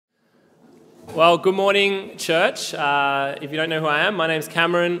Well, good morning, church. If you don't know who I am, my name's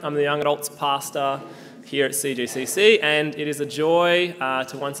Cameron. I'm the young adults pastor here at CGCC, and it is a joy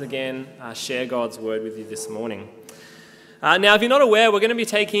to once again share God's word with you this morning. Now, if you're not aware, we're going to be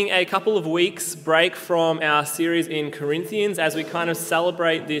taking a couple of weeks break from our series in Corinthians as we kind of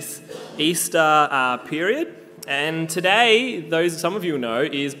celebrate this Easter period. And today, some of you know,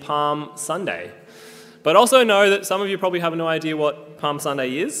 is Palm Sunday. But also know that some of you probably have no idea what Palm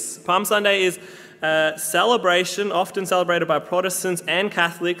Sunday is. Palm Sunday is a celebration often celebrated by Protestants and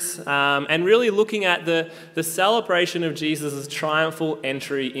Catholics, and really looking at the celebration of Jesus' triumphal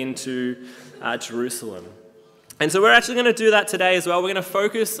entry into Jerusalem. And so we're actually going to do that today as well. We're going to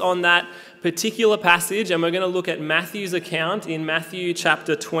focus on that particular passage, and we're going to look at Matthew's account in Matthew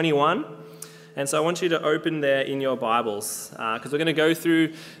chapter 21. And so I want you to open there in your Bibles, because we're going to go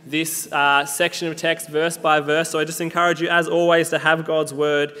through this section of text verse by verse. So I just encourage you, as always, to have God's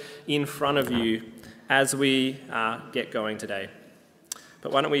word in front of you as we get going today.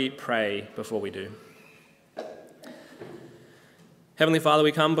 But why don't we pray before we do? Heavenly Father,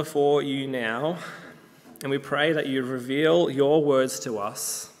 we come before you now, and we pray that you reveal your words to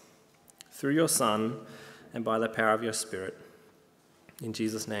us through your Son and by the power of your Spirit. In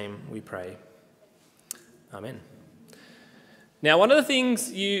Jesus' name we pray. Amen. Now, one of the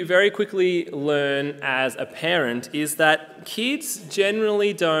things you very quickly learn as a parent is that kids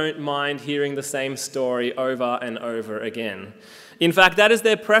generally don't mind hearing the same story over and over again. In fact, that is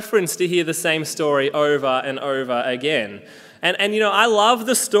their preference, to hear the same story over and over again. And you know, I love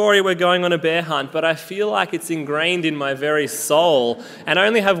the story we're going on a bear hunt, but I feel like it's ingrained in my very soul, and I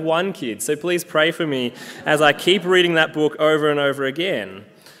only have one kid, so please pray for me as I keep reading that book over and over again.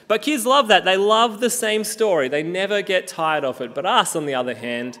 But kids love that. They love the same story. They never get tired of it. But us, on the other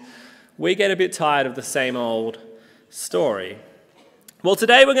hand, we get a bit tired of the same old story. Well,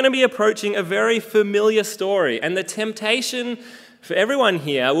 today we're going to be approaching a very familiar story, and the temptation for everyone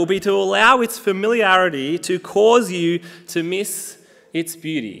here will be to allow its familiarity to cause you to miss its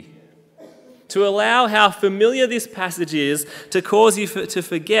beauty. To allow how familiar this passage is to cause you to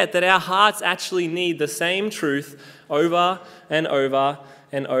forget that our hearts actually need the same truth over and over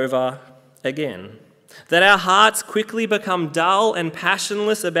and over again. That our hearts quickly become dull and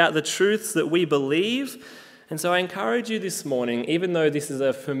passionless about the truths that we believe. And so I encourage you this morning, even though this is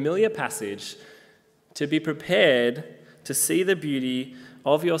a familiar passage, to be prepared to see the beauty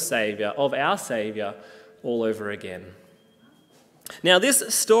of your Saviour, of our Saviour, all over again. Now,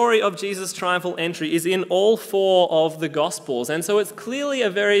 this story of Jesus' triumphal entry is in all four of the Gospels, and so it's clearly a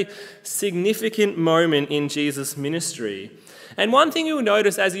very significant moment in Jesus' ministry. And one thing you'll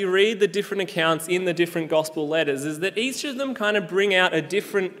notice as you read the different accounts in the different Gospel letters is that each of them kind of bring out a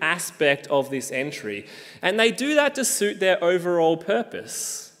different aspect of this entry, and they do that to suit their overall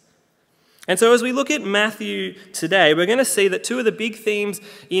purpose. And so as we look at Matthew today, we're going to see that two of the big themes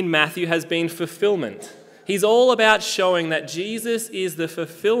in Matthew has been fulfillment. He's all about showing that Jesus is the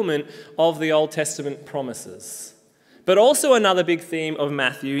fulfillment of the Old Testament promises. But also another big theme of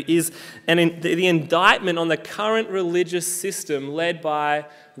Matthew is the indictment on the current religious system led by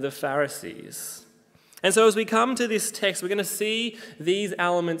the Pharisees. And so as we come to this text, we're going to see these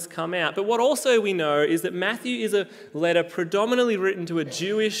elements come out. But what also we know is that Matthew is a letter predominantly written to a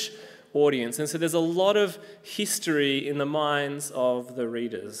Jewish audience. And so there's a lot of history in the minds of the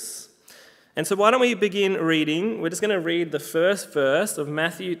readers. And so why don't we begin reading? We're just going to read the first verse of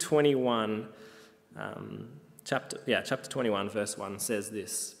Matthew 21. Chapter 21, verse 1 says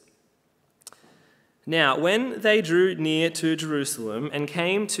this. Now, when they drew near to Jerusalem and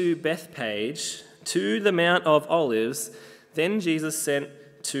came to Bethphage, to the Mount of Olives, then Jesus sent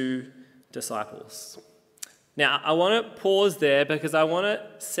 2 disciples. Now, I want to pause there because I want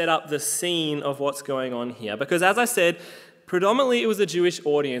to set up the scene of what's going on here. Because as I said, predominantly it was a Jewish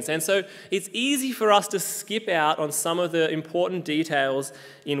audience, and so it's easy for us to skip out on some of the important details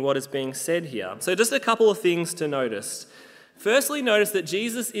in what is being said here. So just a couple of things to notice. Firstly, notice that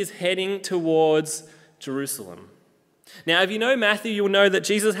Jesus is heading towards Jerusalem. Now, if you know Matthew, you'll know that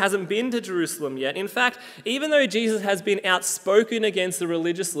Jesus hasn't been to Jerusalem yet. In fact, even though Jesus has been outspoken against the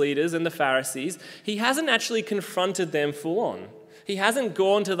religious leaders and the Pharisees, he hasn't actually confronted them full on. He hasn't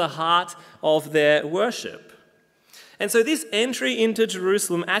gone to the heart of their worship. And so this entry into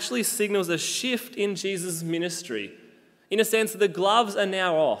Jerusalem actually signals a shift in Jesus' ministry. In a sense, the gloves are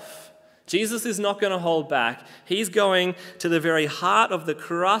now off. Jesus is not going to hold back. He's going to the very heart of the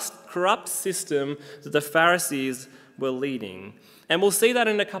corrupt system that the Pharisees were leading. And we'll see that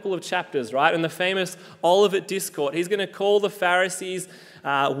in a couple of chapters, right? In the famous Olivet Discourse, he's going to call the Pharisees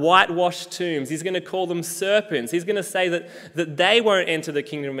whitewashed tombs. He's going to call them serpents. He's going to say that they won't enter the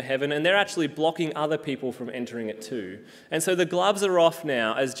kingdom of heaven, and they're actually blocking other people from entering it too. And so the gloves are off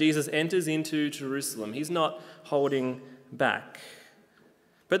now as Jesus enters into Jerusalem. He's not holding back.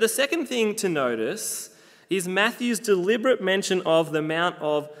 But the second thing to notice is Matthew's deliberate mention of the Mount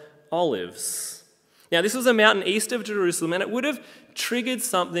of Olives. Now, this was a mountain east of Jerusalem, and it would have triggered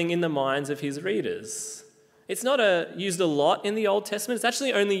something in the minds of his readers. It's not used a lot in the Old Testament. It's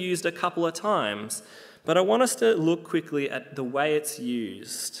actually only used a couple of times. But I want us to look quickly at the way it's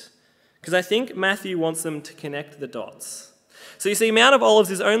used, because I think Matthew wants them to connect the dots. So you see, Mount of Olives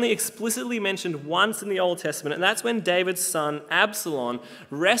is only explicitly mentioned once in the Old Testament, and that's when David's son Absalom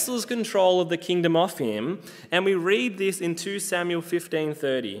wrestles control of the kingdom off him, and we read this in 2 Samuel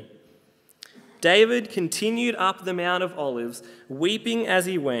 15:30. David continued up the Mount of Olives, weeping as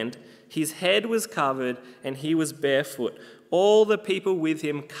he went. His head was covered, and he was barefoot. All the people with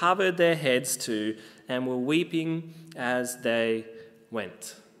him covered their heads too, and were weeping as they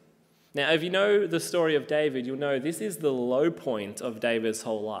went. Now, if you know the story of David, you'll know this is the low point of David's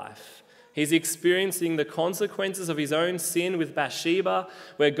whole life. He's experiencing the consequences of his own sin with Bathsheba,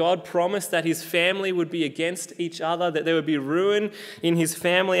 where God promised that his family would be against each other, that there would be ruin in his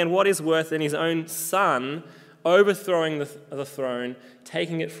family, and what is worse than his own son overthrowing the throne,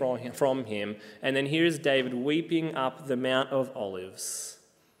 taking it from him. And then here is David weeping up the Mount of Olives.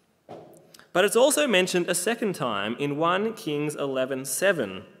 But it's also mentioned a second time in 1 Kings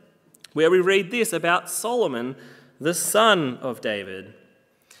 11:7. Where we read this about Solomon, the son of David.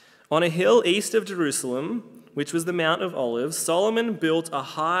 On a hill east of Jerusalem, which was the Mount of Olives, Solomon built a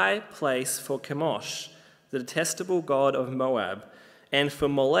high place for Chemosh, the detestable god of Moab, and for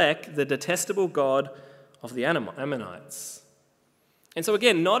Molech, the detestable god of the Ammonites. And so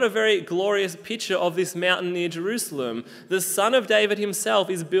again, not a very glorious picture of this mountain near Jerusalem. The son of David himself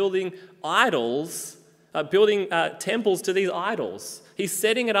is building temples to these idols. He's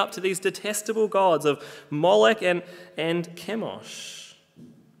setting it up to these detestable gods of Molech and Chemosh.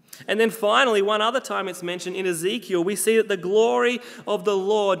 And then finally, one other time it's mentioned in Ezekiel, we see that the glory of the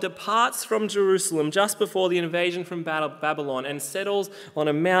Lord departs from Jerusalem just before the invasion from Babylon and settles on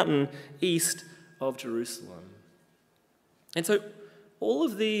a mountain east of Jerusalem. And so all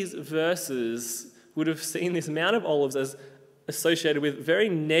of these verses would have seen this Mount of Olives as associated with very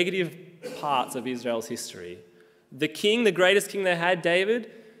negative parts of Israel's history. The king, the greatest king they had,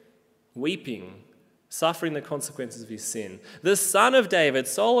 David, weeping, suffering the consequences of his sin. The son of David,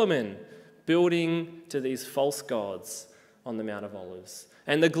 Solomon, building to these false gods on the Mount of Olives.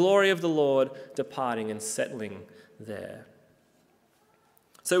 And the glory of the Lord departing and settling there.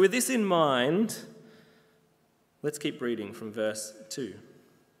 So with this in mind, let's keep reading from verse 2.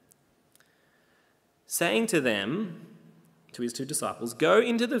 Saying to them, to his two disciples, "Go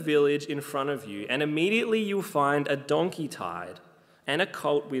into the village in front of you, and immediately you'll find a donkey tied and a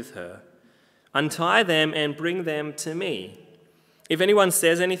colt with her. Untie them and bring them to me. If anyone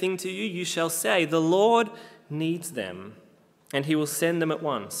says anything to you, you shall say, 'The Lord needs them,' and he will send them at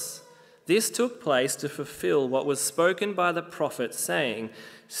once." This took place to fulfill what was spoken by the prophet, saying,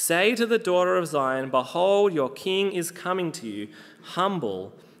 "Say to the daughter of Zion, behold, your king is coming to you,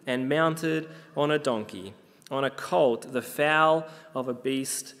 humble and mounted on a donkey, on a colt, the foal of a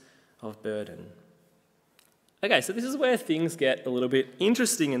beast of burden." Okay, so this is where things get a little bit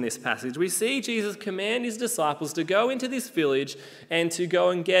interesting in this passage. We see Jesus command his disciples to go into this village and to go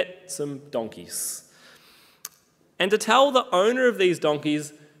and get some donkeys. And to tell the owner of these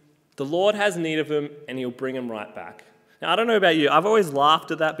donkeys, the Lord has need of them and he'll bring them right back. Now, I don't know about you, I've always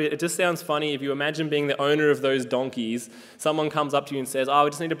laughed at that bit. It just sounds funny if you imagine being the owner of those donkeys. Someone comes up to you and says, "Oh, we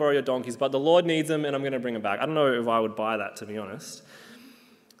just need to borrow your donkeys, but the Lord needs them and I'm going to bring them back." I don't know if I would buy that, to be honest.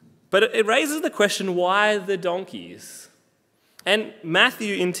 But it raises the question, why the donkeys? And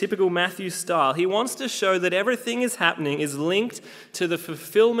Matthew, in typical Matthew style, he wants to show that everything is linked to the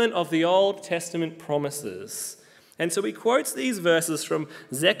fulfillment of the Old Testament promises. And so he quotes these verses from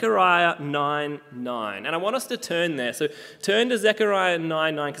Zechariah 9:9. And I want us to turn there. So turn to Zechariah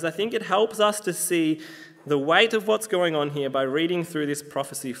 9:9 because I think it helps us to see the weight of what's going on here by reading through this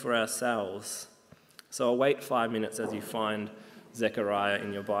prophecy for ourselves. So I'll wait 5 minutes as you find Zechariah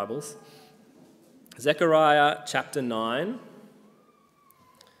in your Bibles. Zechariah chapter 9,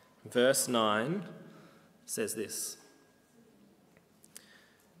 verse 9 says this.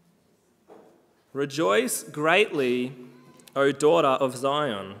 "Rejoice greatly, O daughter of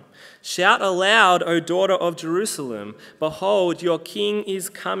Zion. Shout aloud, O daughter of Jerusalem. Behold, your king is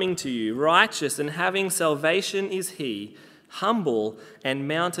coming to you. Righteous and having salvation is he, humble and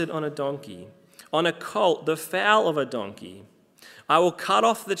mounted on a donkey, on a colt, the foal of a donkey." I will cut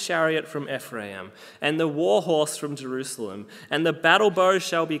off the chariot from Ephraim, and the war horse from Jerusalem, and the battle bow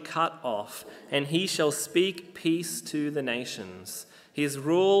shall be cut off, and he shall speak peace to the nations. His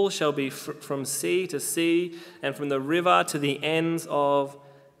rule shall be from sea to sea, and from the river to the ends of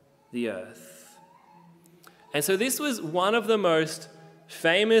the earth. And so this was one of the most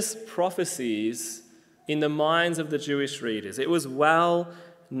famous prophecies in the minds of the Jewish readers. It was well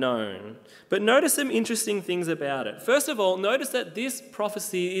known. But notice some interesting things about it. First of all, notice that this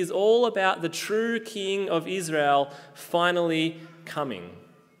prophecy is all about the true king of Israel finally coming.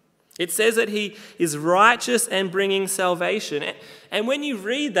 It says that he is righteous and bringing salvation. And when you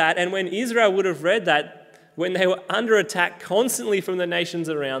read that, and when Israel would have read that, when they were under attack constantly from the nations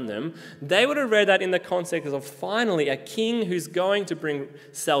around them, they would have read that in the context of finally a king who's going to bring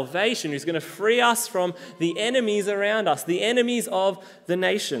salvation, who's going to free us from the enemies around us, the enemies of the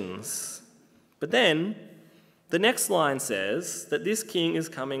nations. But then the next line says that this king is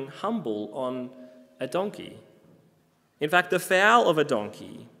coming humble on a donkey. In fact, the foal of a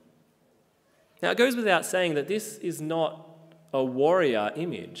donkey. Now, it goes without saying that this is not a warrior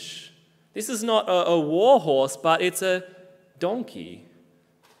image. This is not a war horse, but it's a donkey,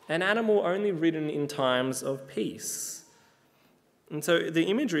 an animal only ridden in times of peace. And so the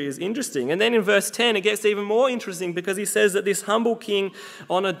imagery is interesting. And then in verse 10, it gets even more interesting because he says that this humble king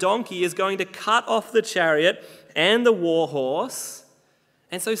on a donkey is going to cut off the chariot and the war horse.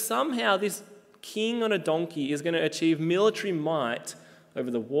 And so somehow this king on a donkey is going to achieve military might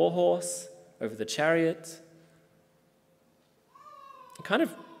over the war horse, over the chariot. It kind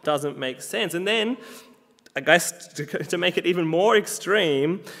of doesn't make sense. And then, I guess, to make it even more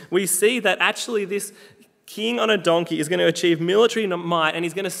extreme, we see that actually this king on a donkey is going to achieve military might, and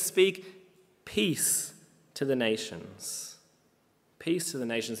he's going to speak peace to the nations. Peace to the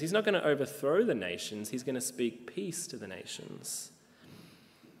nations. He's not going to overthrow the nations. He's going to speak peace to the nations.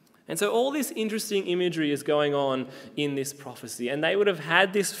 And so all this interesting imagery is going on in this prophecy, and they would have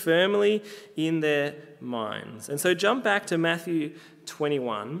had this firmly in their minds. And so jump back to Matthew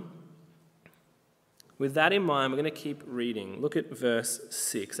 21. With that in mind, we're going to keep reading. Look at verse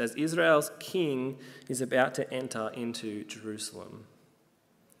 6, as Israel's king is about to enter into Jerusalem.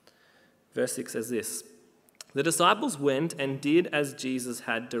 Verse 6 says this: "The disciples went and did as Jesus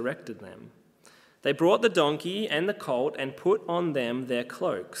had directed them. They brought the donkey and the colt and put on them their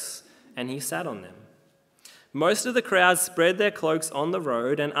cloaks, and he sat on them. Most of the crowd spread their cloaks on the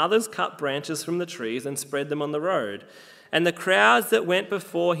road, and others cut branches from the trees and spread them on the road. And the crowds that went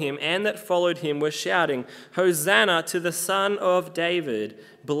before him and that followed him were shouting, 'Hosanna to the Son of David!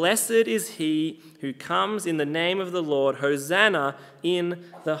 Blessed is he who comes in the name of the Lord! Hosanna in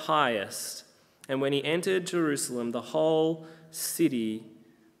the highest!' And when he entered Jerusalem, the whole city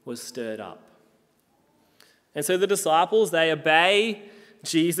was stirred up." And so the disciples, they obey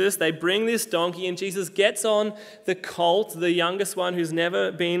Jesus. They bring this donkey, and Jesus gets on the colt, the youngest one who's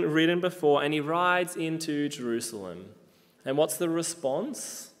never been ridden before, and he rides into Jerusalem. And what's the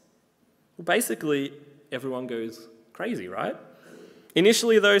response? Well, basically, everyone goes crazy, right?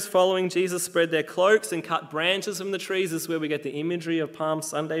 Initially, those following Jesus spread their cloaks and cut branches from the trees. This is where we get the imagery of Palm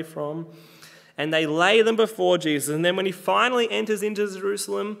Sunday from. And they lay them before Jesus. And then when he finally enters into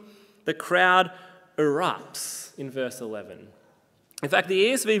Jerusalem, the crowd erupts in verse 11. In fact, the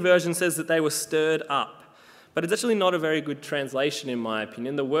ESV version says that they were stirred up. But it's actually not a very good translation, in my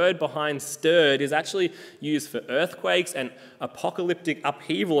opinion. The word behind stirred is actually used for earthquakes and apocalyptic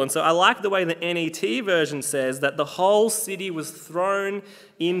upheaval. And so I like the way the NET version says that the whole city was thrown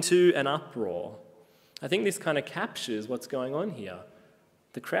into an uproar. I think this kind of captures what's going on here.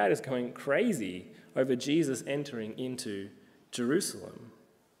 The crowd is going crazy over Jesus entering into Jerusalem.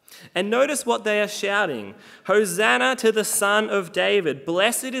 And notice what they are shouting: "Hosanna to the Son of David!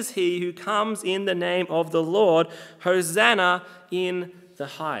 Blessed is he who comes in the name of the Lord! Hosanna in the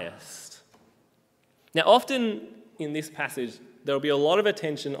highest!" Now, often in this passage, there will be a lot of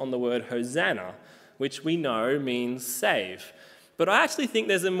attention on the word Hosanna, which we know means save. But I actually think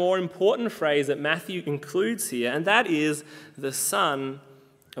there's a more important phrase that Matthew includes here, and that is the Son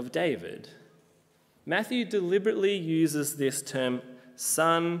of David. Matthew deliberately uses this term,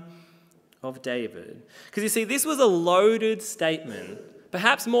 Son of David. Because you see, this was a loaded statement.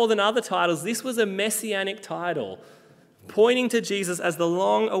 Perhaps more than other titles, this was a messianic title, pointing to Jesus as the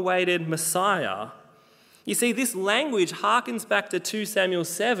long-awaited Messiah. You see, this language harkens back to 2 Samuel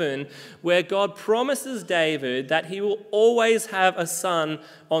 7, where God promises David that he will always have a son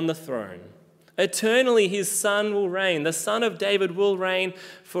on the throne. Eternally, his son will reign. The Son of David will reign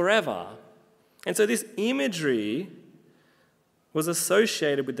forever. And so this imagery was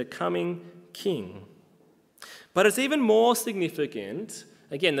associated with the coming king. But it's even more significant.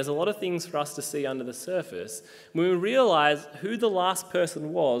 Again, there's a lot of things for us to see under the surface when we realize who the last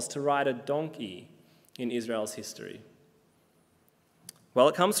person was to ride a donkey in Israel's history. Well,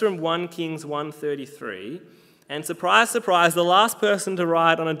 it comes from 1 Kings 1:33, and surprise, surprise, the last person to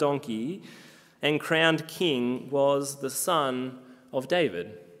ride on a donkey and crowned king was the son of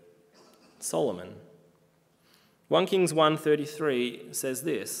David, Solomon. 1 Kings 1:33 says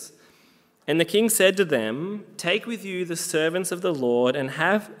this, "And the king said to them, 'Take with you the servants of the Lord and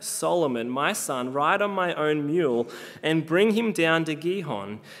have Solomon, my son, ride on my own mule and bring him down to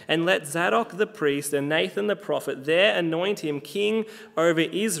Gihon. And let Zadok the priest and Nathan the prophet there anoint him king over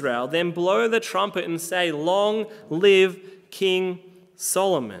Israel. Then blow the trumpet and say, Long live King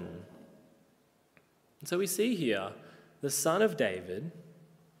Solomon.'" And so we see here the son of David,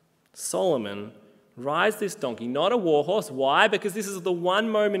 Solomon, rides this donkey, not a war horse. Why? Because this is the one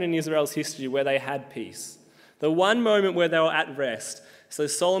moment in Israel's history where they had peace, the one moment where they were at rest. So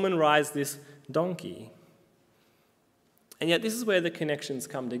Solomon rides this donkey. And yet this is where the connections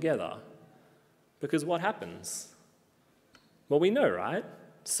come together. Because what happens? Well, we know, right?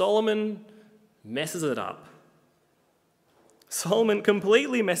 Solomon messes it up. Solomon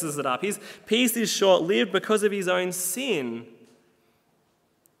completely messes it up. His peace is short-lived because of his own sin.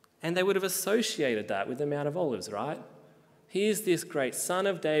 And they would have associated that with the Mount of Olives, right? Here's this great son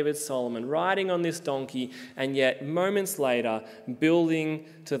of David, Solomon, riding on this donkey, and yet moments later, building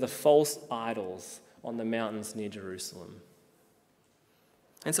to the false idols on the mountains near Jerusalem.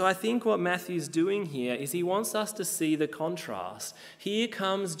 And so I think what Matthew's doing here is he wants us to see the contrast. Here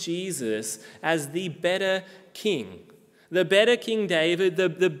comes Jesus as the better king. The better King David,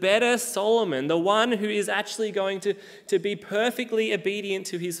 the better Solomon, the one who is actually going to be perfectly obedient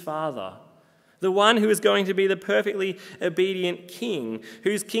to his father. The one who is going to be the perfectly obedient king,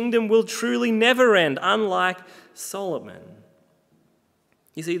 whose kingdom will truly never end, unlike Solomon.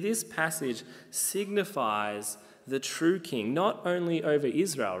 You see, this passage signifies the true king, not only over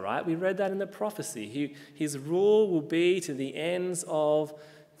Israel, right? We read that in the prophecy. His rule will be to the ends of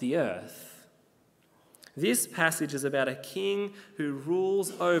the earth. This passage is about a king who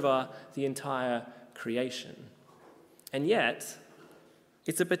rules over the entire creation. And yet,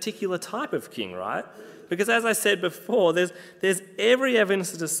 it's a particular type of king, right? Because as I said before, there's every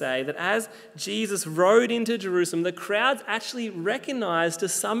evidence to say that as Jesus rode into Jerusalem, the crowds actually recognized to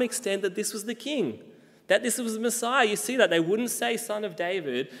some extent that this was the king, that this was the Messiah. You see that. They wouldn't say son of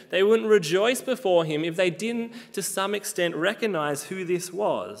David. They wouldn't rejoice before him if they didn't, to some extent, recognize who this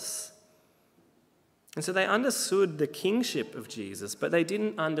was. And so they understood the kingship of Jesus, but they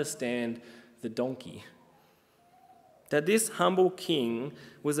didn't understand the donkey. That this humble king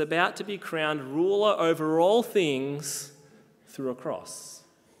was about to be crowned ruler over all things through a cross.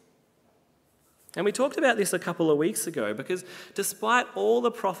 And we talked about this a couple of weeks ago, because despite all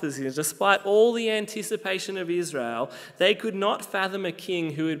the prophecies, despite all the anticipation of Israel, they could not fathom a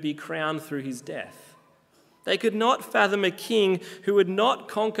king who would be crowned through his death. They could not fathom a king who would not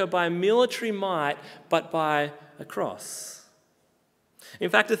conquer by military might, but by a cross.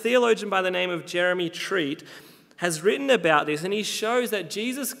 In fact, a theologian by the name of Jeremy Treat has written about this, and he shows that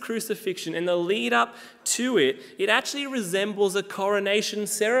Jesus' crucifixion and the lead up to it, it actually resembles a coronation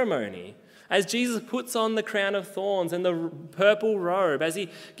ceremony. As Jesus puts on the crown of thorns and the purple robe, as he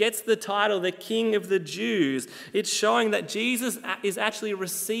gets the title, the King of the Jews, it's showing that Jesus is actually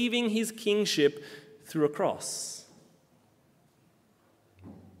receiving his kingship through a cross.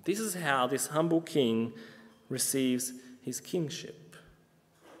 This is how this humble king receives his kingship.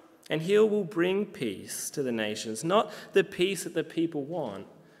 And he will bring peace to the nations, not the peace that the people want,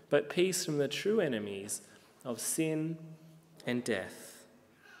 but peace from the true enemies of sin and death.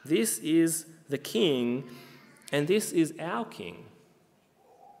 This is the king, and this is our king.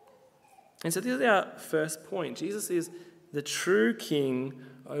 And so this is our first point. Jesus is the true king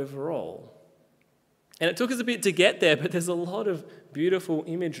overall. And it took us a bit to get there, but there's a lot of beautiful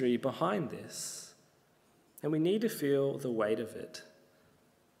imagery behind this. And we need to feel the weight of it.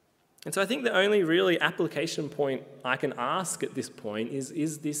 And so I think the only really application point I can ask at this point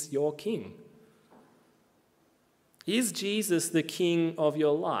is this your king? Is Jesus the king of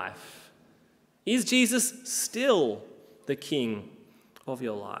your life? Is Jesus still the king of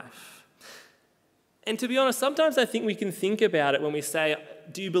your life? And to be honest, sometimes I think we can think about it when we say,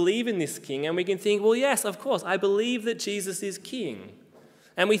 do you believe in this king? And we can think, well, yes, of course, I believe that Jesus is king.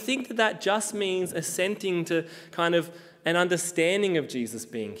 And we think that that just means assenting to kind of an understanding of Jesus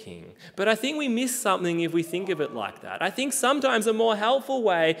being king. But I think we miss something if we think of it like that. I think sometimes a more helpful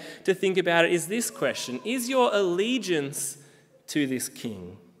way to think about it is this question: is your allegiance to this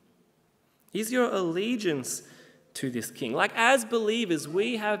king? Is your allegiance to this king? Like, as believers,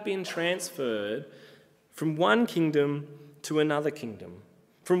 we have been transferred from one kingdom to another kingdom,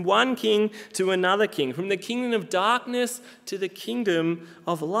 from one king to another king, from the kingdom of darkness to the kingdom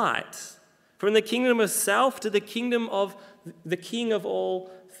of light, from the kingdom of self to the kingdom of the King of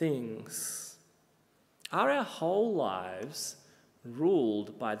all things. Are our whole lives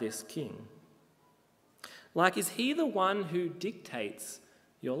ruled by this king? Like, is he the one who dictates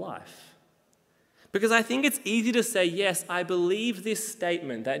your life? Because I think it's easy to say, yes, I believe this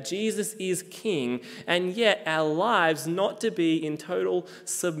statement that Jesus is king, and yet our lives not to be in total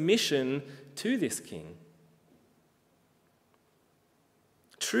submission to this king.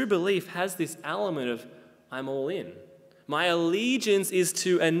 True belief has this element of, I'm all in. My allegiance is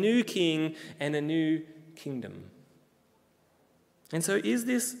to a new king and a new kingdom. And so is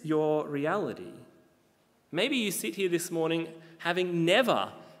this your reality? Maybe you sit here this morning having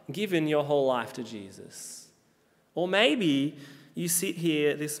never given your whole life to Jesus. Or maybe you sit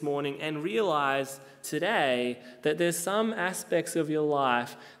here this morning and realize today that there's some aspects of your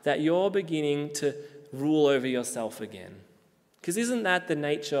life that you're beginning to rule over yourself again. Because isn't that the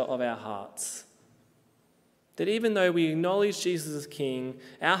nature of our hearts? That even though we acknowledge Jesus as King,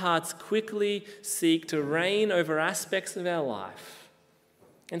 our hearts quickly seek to reign over aspects of our life.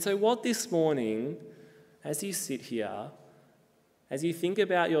 And so what this morning, as you sit here, as you think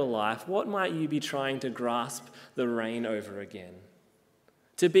about your life, what might you be trying to grasp the reign over again?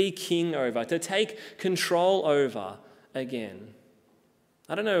 To be king over, to take control over again?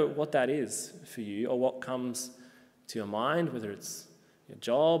 I don't know what that is for you or what comes to your mind, whether it's your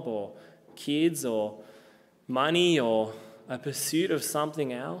job or kids or money or a pursuit of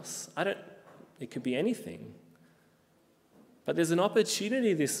something else. It could be anything. But there's an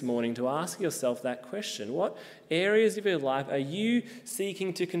opportunity this morning to ask yourself that question. What areas of your life are you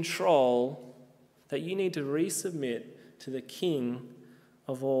seeking to control that you need to resubmit to the King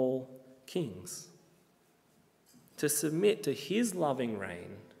of all kings? To submit to his loving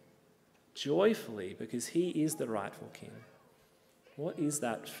reign joyfully because he is the rightful king. What is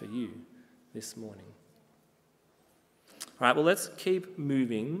that for you this morning? All right, well, let's keep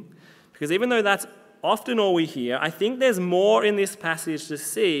moving, because even though that's often all we hear, I think there's more in this passage to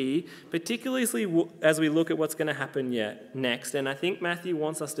see, particularly as we look at what's going to happen next. And I think Matthew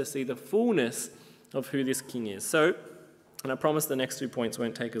wants us to see the fullness of who this king is. So, and I promise the next 2 points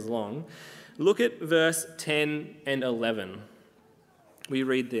won't take as long. Look at verse 10 and 11. We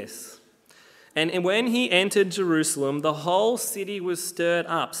read this. And when he entered Jerusalem, the whole city was stirred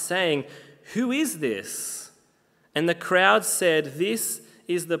up, saying, "Who is this?" And the crowd said, "This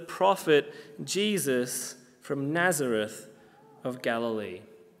is the prophet Jesus from Nazareth of Galilee."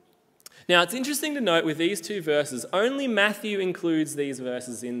 Now, it's interesting to note with these two verses, only Matthew includes these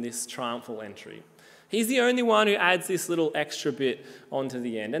verses in this triumphal entry. He's the only one who adds this little extra bit onto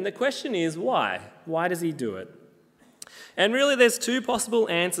the end. And the question is, why? Why does he do it? And really, there's two possible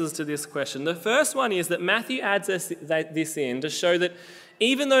answers to this question. The first one is that Matthew adds this in to show that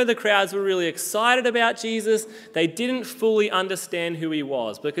even though the crowds were really excited about Jesus, they didn't fully understand who he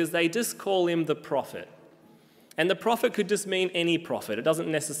was because they just call him the prophet. And the prophet could just mean any prophet. It doesn't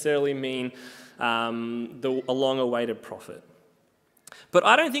necessarily mean a long-awaited prophet. But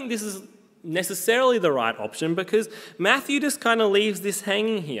I don't think this is necessarily the right option because Matthew just kind of leaves this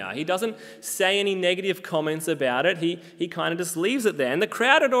hanging here. He doesn't say any negative comments about it. He kind of just leaves it there. And the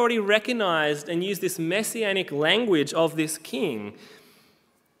crowd had already recognized and used this messianic language of this king.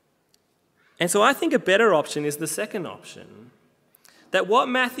 And so I think a better option is the second option. That what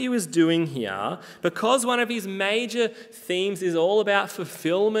Matthew is doing here, because one of his major themes is all about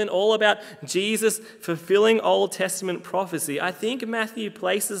fulfillment, all about Jesus fulfilling Old Testament prophecy, I think Matthew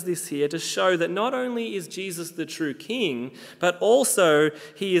places this here to show that not only is Jesus the true king, but also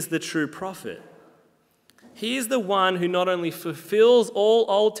he is the true prophet. He is the one who not only fulfills all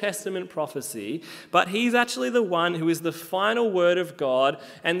Old Testament prophecy, but he's actually the one who is the final word of God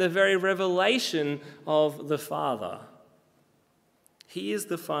and the very revelation of the Father. He is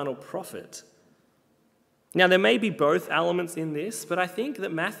the final prophet. Now, there may be both elements in this, but I think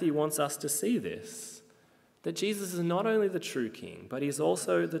that Matthew wants us to see this, that Jesus is not only the true king, but he's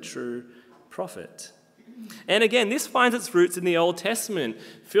also the true prophet. And again, this finds its roots in the Old Testament.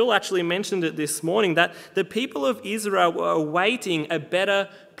 Phil actually mentioned it this morning, that the people of Israel were awaiting a better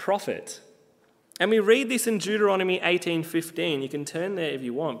prophet. And we read this in Deuteronomy 18:15. You can turn there if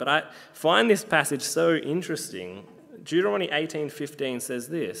you want, but I find this passage so interesting. Deuteronomy 18:15 says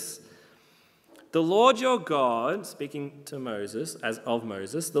this: "The Lord your God," speaking to Moses,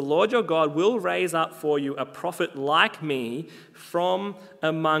 "the Lord your God will raise up for you a prophet like me from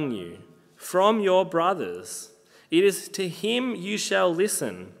among you. from your brothers. It is to him you shall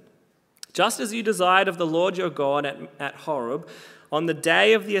listen. Just as you desired of the Lord your God at Horeb, on the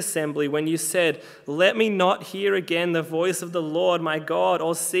day of the assembly, when you said, let me not hear again the voice of the Lord my God,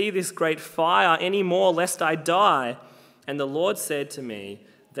 or see this great fire any more, lest I die. And the Lord said to me,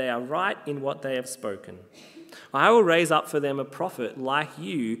 they are right in what they have spoken. I will raise up for them a prophet like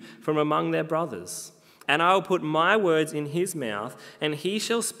you from among their brothers. And I will put my words in his mouth, and he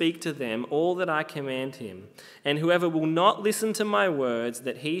shall speak to them all that I command him. And whoever will not listen to my words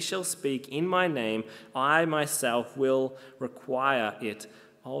that he shall speak in my name, I myself will require it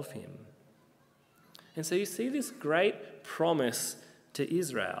of him. And so you see this great promise to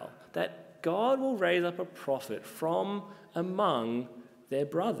Israel, that God will raise up a prophet from among their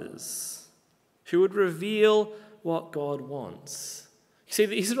brothers who would reveal what God wants. You see,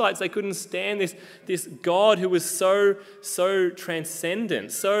 the Israelites, they couldn't stand this God who was so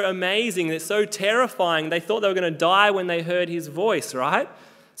transcendent, so amazing, so terrifying. They thought they were going to die when they heard his voice, right?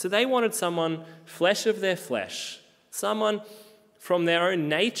 So they wanted someone flesh of their flesh, someone from their own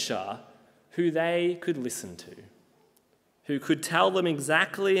nature who they could listen to, who could tell them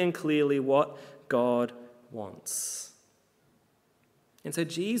exactly and clearly what God wants. And so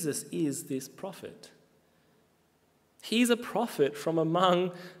Jesus is this prophet. He's a prophet from among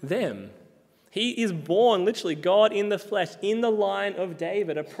them. He is born, literally, God in the flesh, in the line of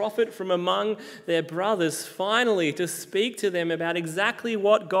David, a prophet from among their brothers, finally to speak to them about exactly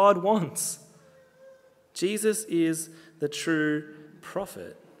what God wants. Jesus is the true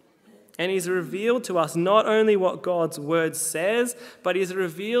prophet. And he's revealed to us not only what God's word says, but he's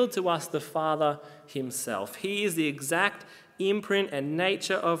revealed to us the Father himself. He is the exact imprint and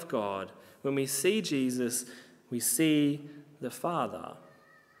nature of God. When we see Jesus, we see the Father.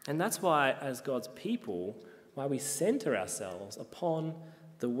 And that's why, as God's people, why we center ourselves upon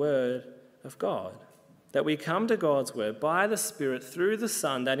the Word of God. That we come to God's Word by the Spirit through the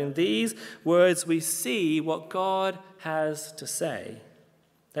Son, that in these words we see what God has to say.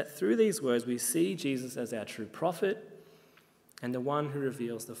 That through these words we see Jesus as our true prophet and the one who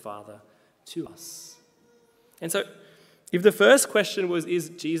reveals the Father to us. And so, if the first question was, is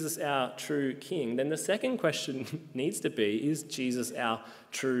Jesus our true king? Then the second question needs to be, is Jesus our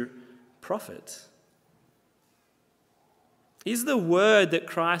true prophet? Is the word that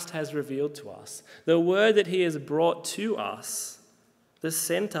Christ has revealed to us, the word that he has brought to us, the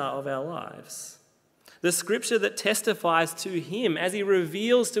center of our lives? The scripture that testifies to him as he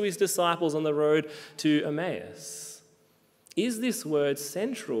reveals to his disciples on the road to Emmaus. Is this word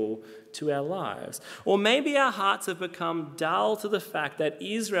central to our lives? Or maybe our hearts have become dull to the fact that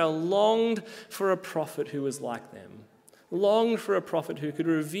Israel longed for a prophet who was like them, longed for a prophet who could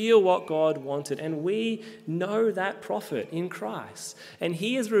reveal what God wanted, and we know that prophet in Christ, and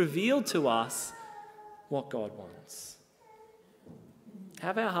he has revealed to us what God wants.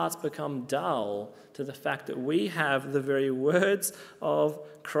 Have our hearts become dull to the fact that we have the very words of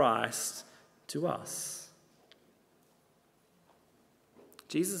Christ to us?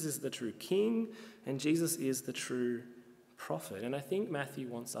 Jesus is the true king, and Jesus is the true prophet. And I think Matthew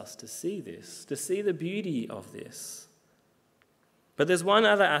wants us to see this, to see the beauty of this. But there's one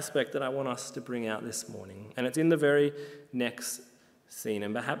other aspect that I want us to bring out this morning, and it's in the very next scene,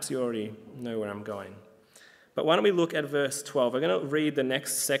 and perhaps you already know where I'm going. But why don't we look at verse 12? We're going to read the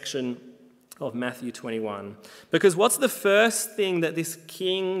next section of Matthew 21. Because what's the first thing that this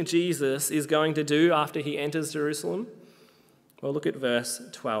King Jesus is going to do after he enters Jerusalem? Well, look at verse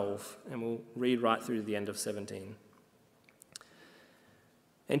 12, and we'll read right through to the end of 17.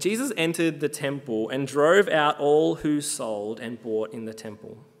 And Jesus entered the temple and drove out all who sold and bought in the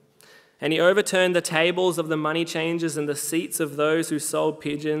temple. And he overturned the tables of the money changers and the seats of those who sold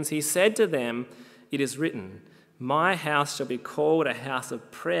pigeons. He said to them, "It is written, my house shall be called a house of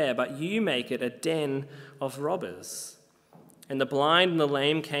prayer, but you make it a den of robbers." And the blind and the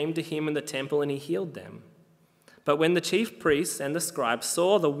lame came to him in the temple, and he healed them. But when the chief priests and the scribes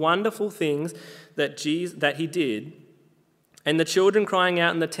saw the wonderful things that he did, and the children crying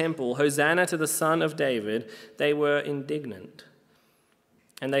out in the temple, "Hosanna to the Son of David," they were indignant.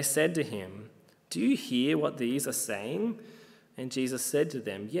 And they said to him, "Do you hear what these are saying?" And Jesus said to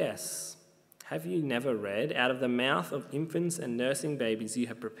them, "Yes. Have you never read, out of the mouth of infants and nursing babies you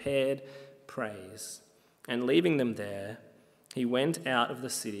have prepared praise?" And leaving them there, he went out of the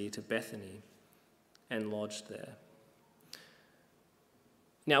city to Bethany and lodged there.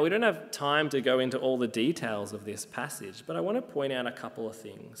 Now, we don't have time to go into all the details of this passage, but I want to point out a couple of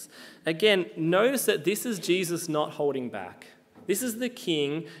things. Again, notice that this is Jesus not holding back. This is the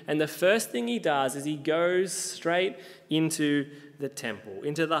king, and the first thing he does is he goes straight into the temple,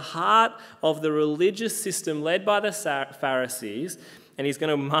 into the heart of the religious system led by the Pharisees, and he's going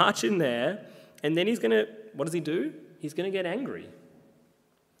to march in there, and then what does he do? He's going to get angry.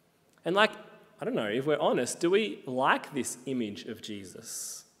 And I don't know, if we're honest, do we like this image of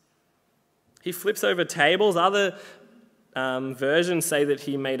Jesus? He flips over tables. Other versions say that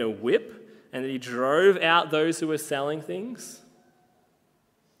he made a whip and that he drove out those who were selling things.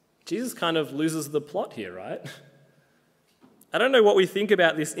 Jesus kind of loses the plot here, right? I don't know what we think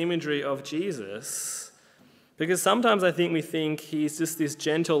about this imagery of Jesus, because sometimes I think we think he's just this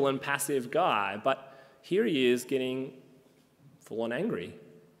gentle and passive guy, but here he is getting full on angry.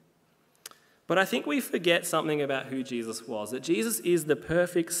 But I think we forget something about who Jesus was, that Jesus is the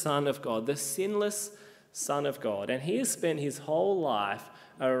perfect Son of God, the sinless Son of God, and he has spent his whole life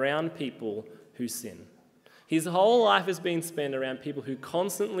around people who sin. His whole life has been spent around people who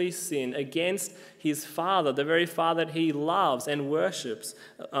constantly sin against his Father, the very Father that he loves and worships,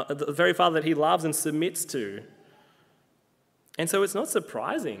 the very Father that he loves and submits to. And so it's not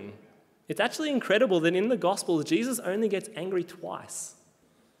surprising. It's actually incredible that in the Gospels, Jesus only gets angry twice.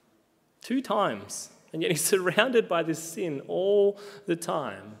 2 times, and yet he's surrounded by this sin all the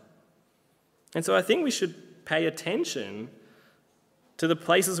time. And so I think we should pay attention to the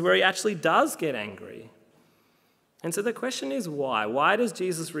places where he actually does get angry. And so the question is why? Why does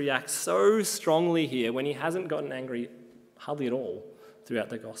Jesus react so strongly here when he hasn't gotten angry hardly at all throughout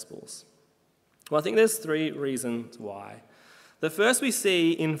the Gospels? Well, I think there's 3 reasons why. The first we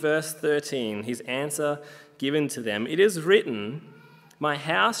see in verse 13, his answer given to them. It is written, "My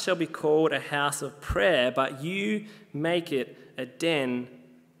house shall be called a house of prayer, but you make it a den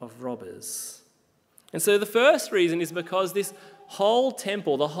of robbers." And so the first reason is because this whole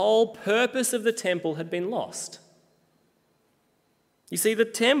temple, the whole purpose of the temple had been lost. You see, the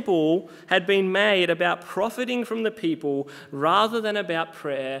temple had been made about profiting from the people rather than about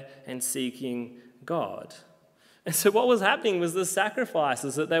prayer and seeking God. And so what was happening was the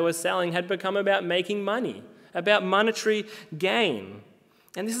sacrifices that they were selling had become about making money, about monetary gain.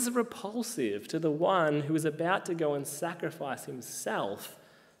 And this is repulsive to the one who is about to go and sacrifice himself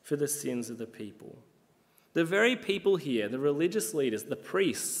for the sins of the people. The very people here, the religious leaders, the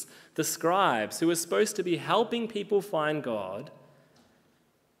priests, the scribes, who were supposed to be helping people find God,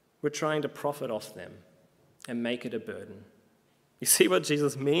 were trying to profit off them and make it a burden. You see what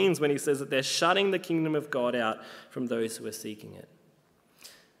Jesus means when he says that they're shutting the kingdom of God out from those who are seeking it.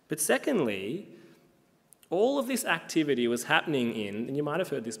 But secondly, all of this activity was happening and you might have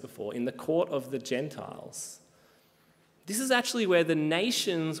heard this before, in the court of the Gentiles. This is actually where the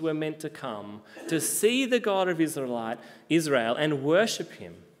nations were meant to come to see the God of Israel and worship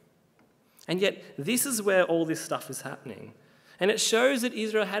him. And yet this is where all this stuff is happening. And it shows that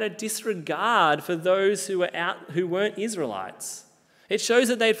Israel had a disregard for those who weren't Israelites. It shows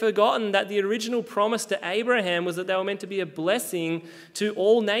that they'd forgotten that the original promise to Abraham was that they were meant to be a blessing to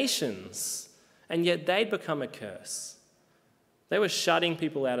all nations. And yet they'd become a curse. They were shutting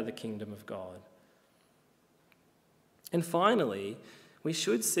people out of the kingdom of God. And finally, we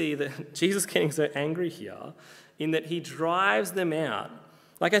should see that Jesus getting so angry here in that he drives them out.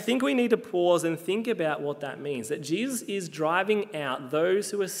 I think we need to pause and think about what that means, that Jesus is driving out those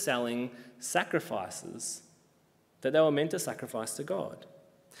who are selling sacrifices that they were meant to sacrifice to God.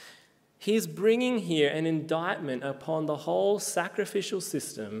 He's bringing here an indictment upon the whole sacrificial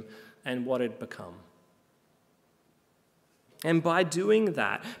system and what it had become. And by doing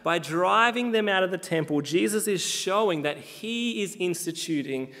that, by driving them out of the temple, Jesus is showing that he is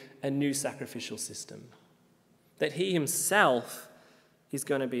instituting a new sacrificial system, that he himself is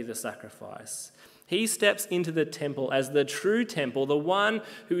going to be the sacrifice. He steps into the temple as the true temple, the one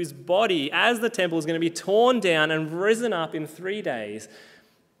whose body, as the temple, is going to be torn down and risen up in 3 days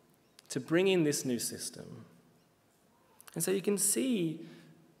to bring in this new system. And so you can see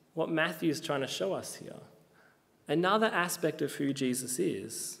what Matthew is trying to show us here. Another aspect of who Jesus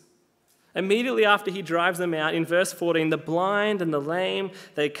is. Immediately after he drives them out, in verse 14, the blind and the lame,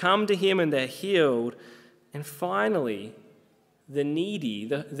 they come to him and they're healed. And finally, the needy,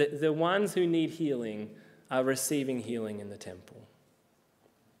 the ones who need healing, are receiving healing in the temple.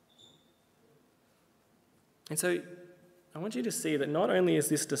 And so I want you to see that not only is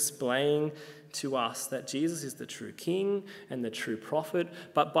this displaying to us that Jesus is the true king and the true prophet,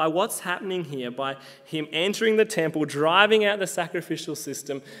 but by what's happening here, by him entering the temple, driving out the sacrificial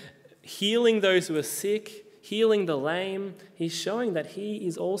system, healing those who are sick, healing the lame, he's showing that he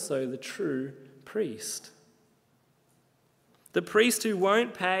is also the true priest. The priest who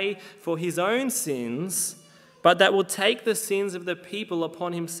won't pay for his own sins, but that will take the sins of the people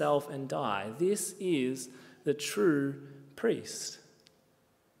upon himself and die. This is the true priest.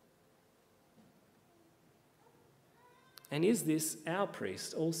 And is this our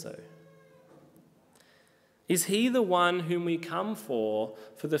priest also? Is he the one whom we come for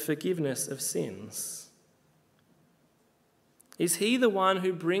the forgiveness of sins? Is he the one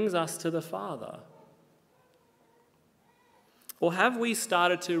who brings us to the Father? Or have we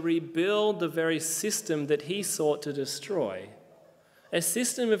started to rebuild the very system that he sought to destroy? A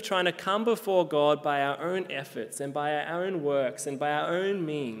system of trying to come before God by our own efforts and by our own works and by our own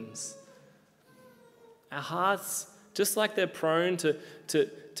means. Our hearts, just like they're prone to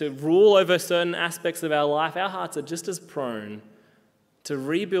rule over certain aspects of our life, our hearts are just as prone to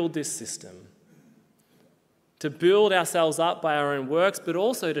rebuild this system, to build ourselves up by our own works, but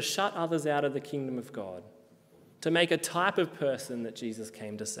also to shut others out of the kingdom of God, to make a type of person that Jesus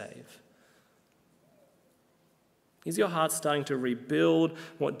came to save. Is your heart starting to rebuild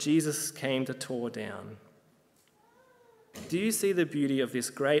what Jesus came to tear down? Do you see the beauty of this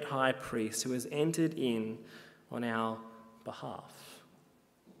great high priest who has entered in on our behalf?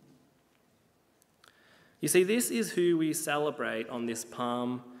 You see, this is who we celebrate on this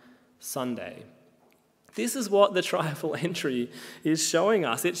Palm Sunday. This is what the triumphal entry is showing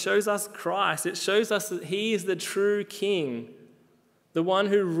us. It shows us Christ. It shows us that he is the true king, the one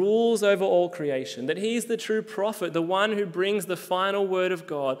who rules over all creation, that he is the true prophet, the one who brings the final word of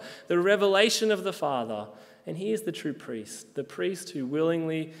God, the revelation of the Father. And he is the true priest, the priest who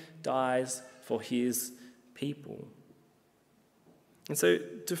willingly dies for his people. And so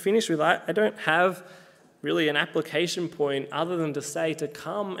to finish with, I don't have really an application point other than to say to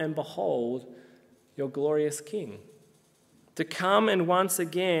come and behold your glorious King. To come and once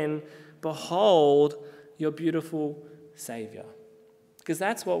again behold your beautiful Saviour. Because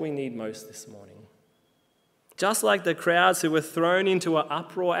that's what we need most this morning. Just like the crowds who were thrown into an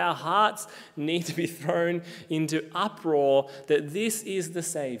uproar, our hearts need to be thrown into uproar that this is the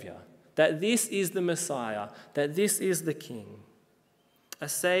Saviour, that this is the Messiah, that this is the King. A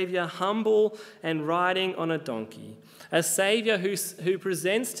Saviour humble and riding on a donkey. A Saviour who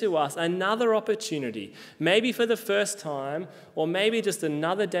presents to us another opportunity, maybe for the first time, or maybe just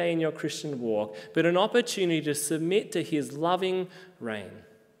another day in your Christian walk, but an opportunity to submit to his loving reign.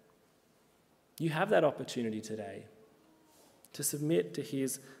 You have that opportunity today to submit to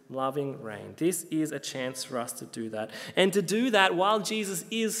his loving reign. This is a chance for us to do that. And to do that while Jesus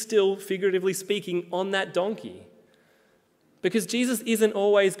is still, figuratively speaking, on that donkey. Because Jesus isn't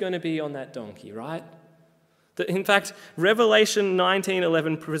always going to be on that donkey, right? In fact, Revelation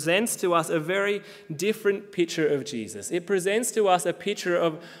 19:11 presents to us a very different picture of Jesus. It presents to us a picture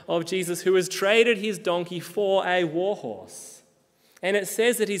of Jesus who has traded his donkey for a war horse. And it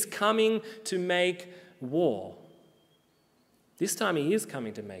says that he's coming to make war. This time he is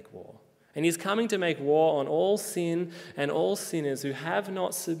coming to make war. And he's coming to make war on all sin and all sinners who have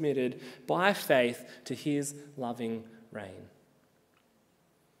not submitted by faith to his loving reign.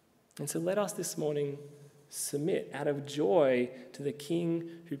 And so let us this morning submit out of joy to the King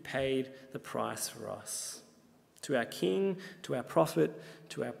who paid the price for us, to our King, to our prophet,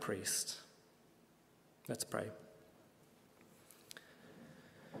 to our priest. Let's pray.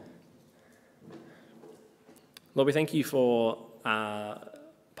 Lord, we thank you for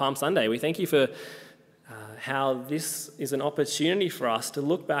Palm Sunday. We thank you for how this is an opportunity for us to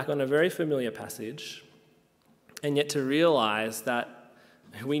look back on a very familiar passage and yet to realize that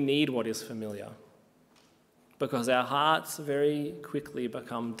we need what is familiar, because our hearts very quickly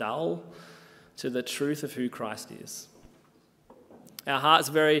become dull to the truth of who Christ is. Our hearts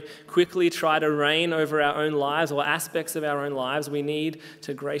very quickly try to reign over our own lives or aspects of our own lives. We need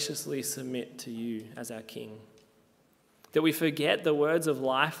to graciously submit to you as our King. That we forget the words of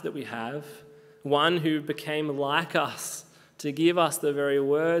life that we have, one who became like us to give us the very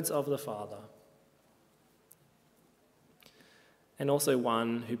words of the Father. And also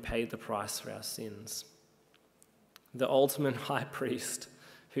one who paid the price for our sins. The ultimate high priest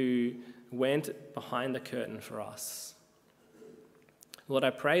who went behind the curtain for us. Lord,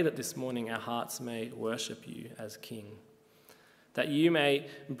 I pray that this morning our hearts may worship you as King. That you may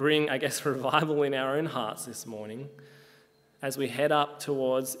bring, revival in our own hearts this morning as we head up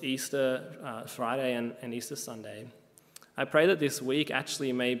towards Easter Friday and Easter Sunday. I pray that this week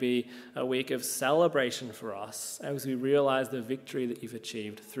actually may be a week of celebration for us as we realize the victory that you've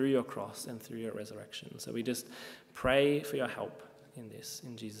achieved through your cross and through your resurrection. So we just pray for your help in this.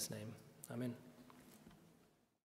 In Jesus' name, amen.